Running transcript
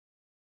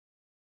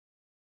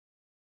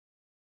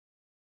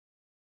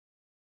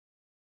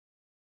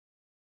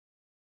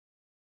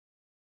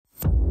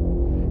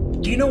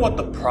know what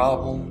the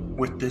problem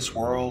with this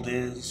world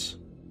is?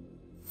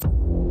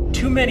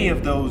 Too many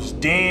of those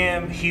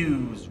damn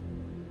hues.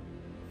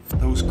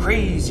 Those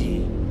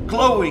crazy,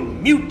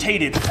 glowing,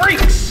 mutated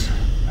freaks!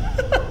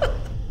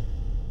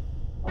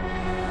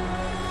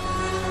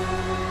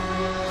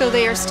 Though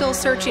they are still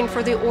searching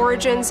for the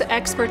origins,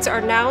 experts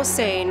are now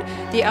saying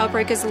the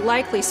outbreak is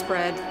likely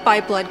spread by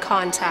blood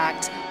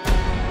contact.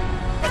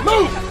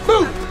 Move!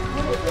 Move!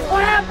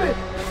 What happened?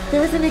 There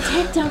was an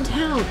attack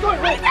downtown.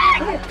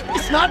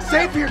 It's not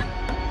safe here.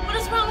 What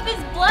is wrong with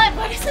his blood?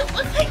 Why does it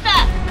look like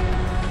that?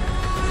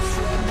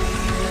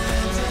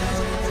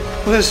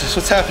 What is this?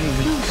 What's happening to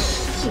me?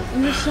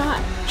 You were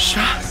shot.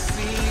 Shot?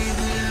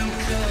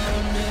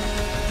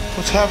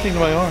 What's happening to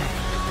my arm?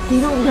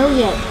 They don't know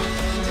yet.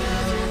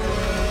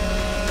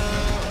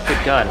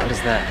 Good God, what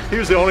is that? He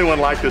was the only one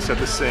like this at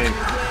the scene.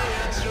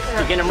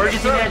 Begin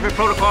emergency management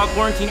protocol,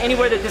 quarantine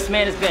anywhere that this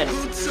man has been.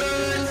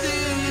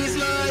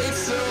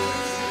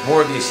 More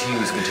of these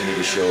hues continue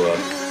to show up.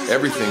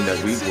 Everything that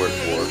we've worked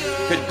for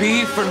could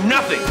be for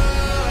nothing.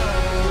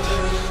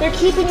 They're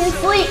keeping you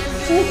asleep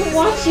so they can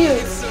watch you.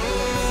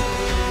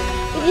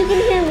 If you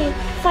can hear me,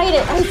 fight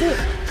it, Isaac.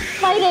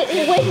 Fight it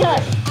and wake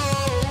up.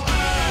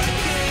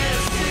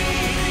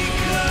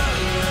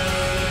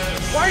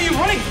 Why are you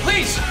running?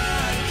 Please!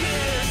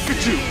 Look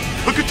at you.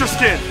 Look at your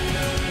skin.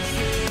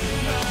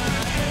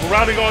 We're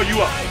rounding all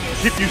you up to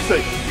keep you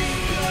safe.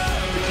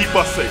 To keep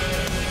us safe.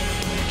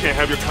 You can't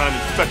have your kind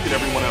infecting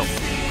everyone else.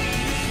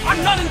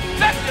 I'm not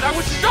infected! I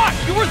was shot!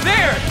 You were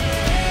there!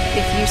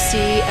 If you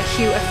see a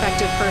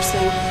hue-affected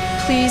person,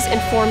 please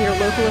inform your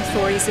local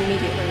authorities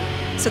immediately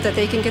so that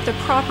they can get the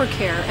proper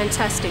care and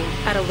testing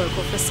at a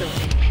local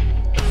facility.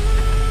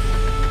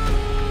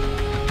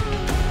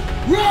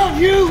 Run,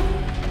 you!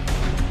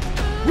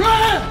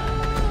 Run!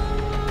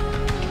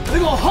 They're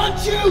gonna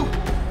hunt you!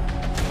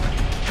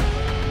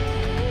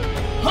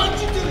 Hunt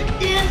you to the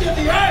end of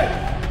the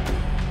earth!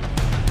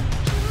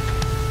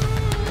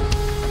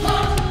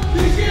 Hunt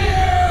the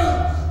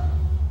Jews!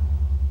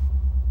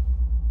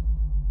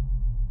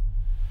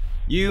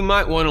 You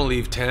might want to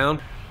leave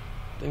town.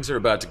 Things are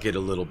about to get a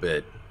little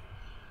bit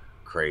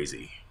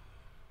crazy.